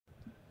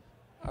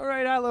All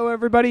right, hello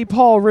everybody.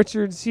 Paul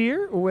Richards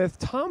here with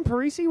Tom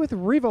Parisi with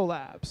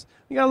Revolabs.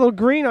 You got a little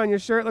green on your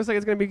shirt. Looks like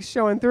it's going to be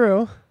showing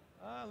through.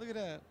 Look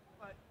at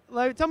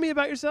that. Tell me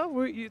about yourself.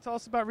 You tell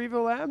us about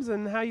Revolabs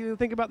and how you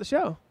think about the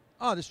show.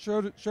 Oh, this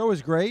show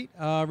is great.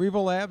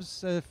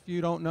 Revolabs, if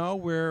you don't know,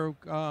 we're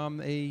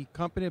a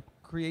company that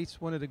creates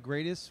one of the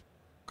greatest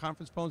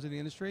conference phones in the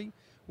industry.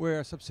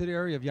 We're a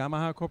subsidiary of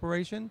Yamaha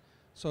Corporation,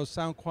 so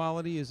sound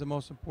quality is the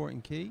most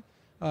important key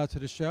to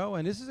the show.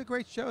 And this is a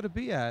great show to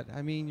be at.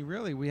 I mean,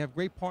 really, we have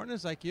great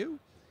partners like you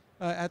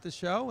at the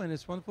show, and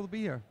it's wonderful to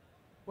be here.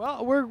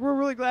 Well, we're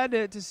really glad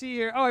to see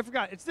you. Oh, I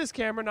forgot. It's this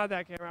camera, not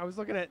that camera. I was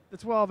looking at the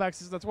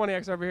 12X's, the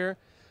 20X over here.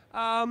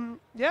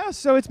 Yeah,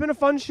 so it's been a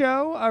fun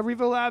show.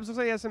 Revolabs looks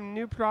like you have some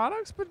new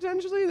products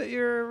potentially that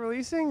you're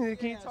releasing.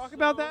 Can you talk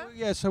about that?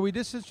 Yeah, so we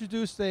just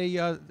introduced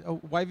a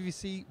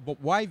YVC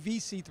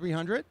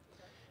 300.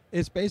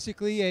 It's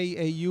basically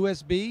a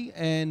USB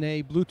and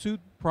a Bluetooth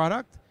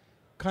product,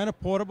 kind of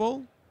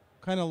portable,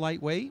 kind of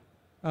lightweight,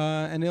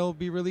 and it'll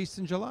be released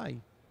in July.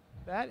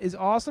 That is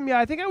awesome. Yeah,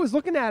 I think I was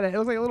looking at it. It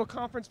looks like a little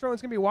conference phone.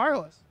 It's going to be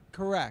wireless.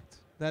 Correct.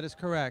 That is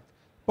correct.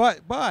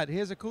 But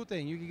here's a cool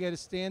thing. You can get a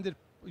standard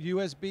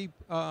USB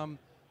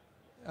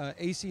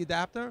AC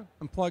adapter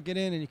and plug it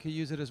in, and you can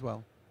use it as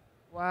well.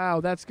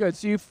 Wow, that's good.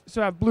 So you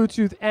have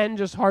Bluetooth and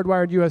just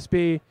hardwired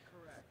USB.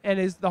 Correct. And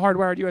is the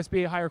hardwired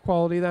USB higher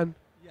quality then?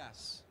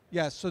 Yes.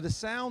 Yes. So the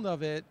sound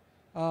of it,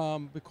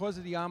 because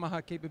of the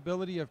Yamaha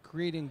capability of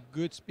creating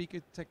good speaker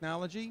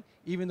technology,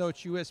 even though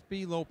it's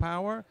USB low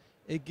power,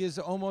 it gives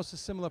almost a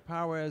similar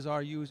power as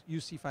our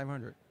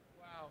UC500.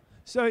 Wow.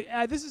 So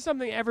this is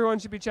something everyone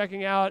should be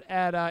checking out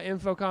at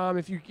InfoComm.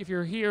 If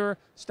you're here,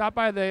 stop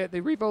by the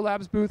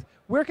Revolabs booth.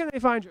 Where can they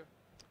find you?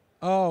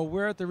 Oh,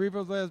 we're at the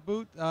Revolabs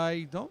booth.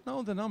 I don't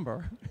know the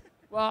number.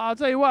 Well, I'll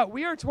tell you what.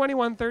 We are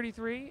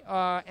 2133,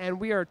 and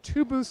we are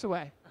 2 booths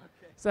away.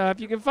 Okay. So if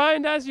you can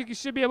find us, you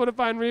should be able to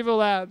find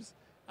Revolabs.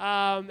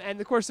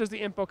 And of course, there's the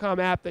InfoComm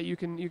app that you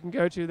can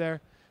go to there.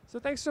 So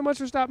thanks so much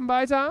for stopping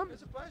by, Tom.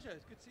 It's a pleasure.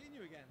 It's good seeing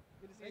you again.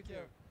 Good to see Thank you.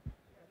 you.